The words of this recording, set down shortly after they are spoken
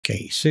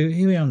Okay, so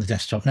here we are on the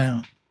desktop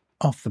now.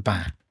 Off the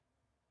bat,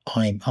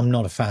 I'm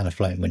not a fan of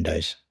floating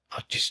windows.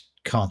 I just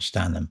can't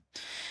stand them.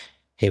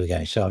 Here we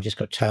go. So I've just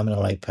got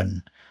terminal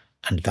open,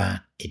 and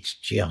that it's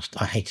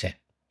just, I hate it.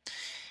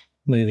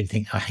 Moving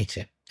thing, I hate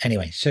it.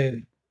 Anyway, so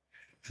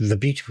the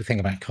beautiful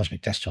thing about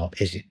Cosmic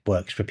Desktop is it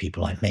works for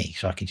people like me.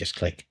 So I can just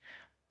click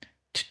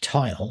to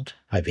tiled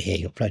over here,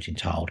 you've got floating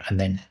tiled, and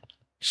then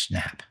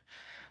snap.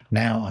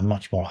 Now I'm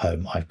much more at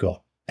home. I've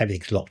got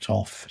everything's locked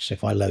off. So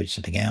if I load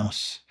something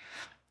else,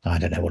 I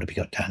don't know what have we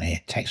got down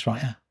here, text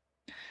writer,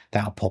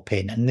 that'll pop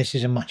in. And this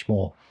is a much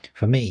more,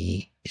 for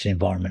me, it's an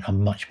environment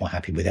I'm much more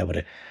happy with, able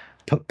to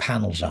put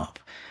panels up.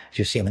 As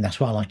you'll see, I mean, that's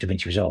why I like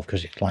DaVinci Resolve,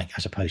 because it's like,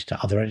 as opposed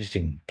to other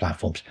editing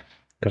platforms,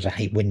 because I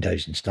hate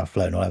windows and stuff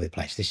flowing all over the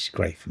place. This is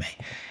great for me.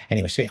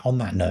 Anyway, so on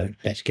that note,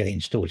 let's get it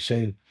installed.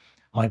 So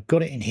I've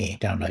got it in here,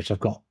 downloads. I've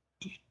got,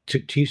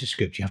 to use the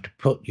script, you have to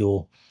put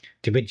your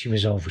DaVinci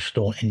Resolve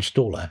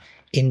installer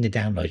in the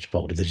downloads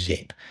folder, the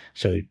zip.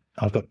 So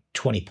I've got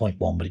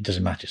 20.1, but it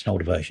doesn't matter, it's an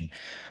older version.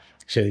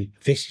 So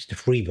this is the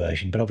free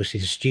version, but obviously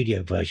the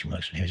studio version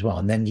works on here as well.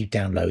 And then you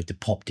download the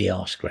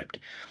popdr script.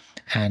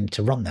 And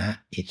to run that,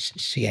 it's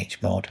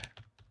chmod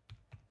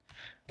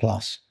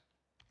plus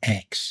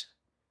X,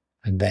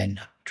 and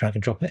then drag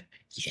and drop it.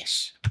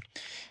 Yes.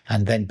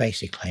 And then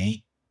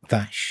basically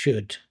that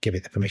should give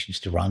it the permissions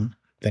to run.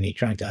 Then you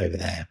drag it over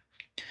there,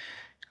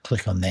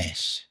 click on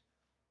this,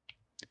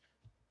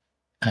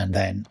 and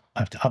then I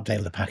have to update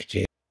all the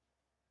packages,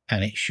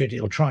 and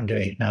it'll try and do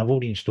it. Now I've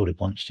already installed it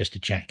once just to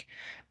check,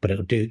 but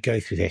it'll go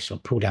through this, it'll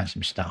pull down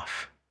some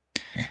stuff,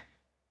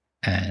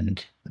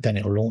 and then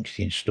it'll launch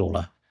the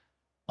installer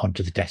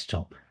onto the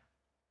desktop.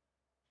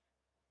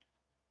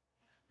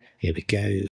 Here we go.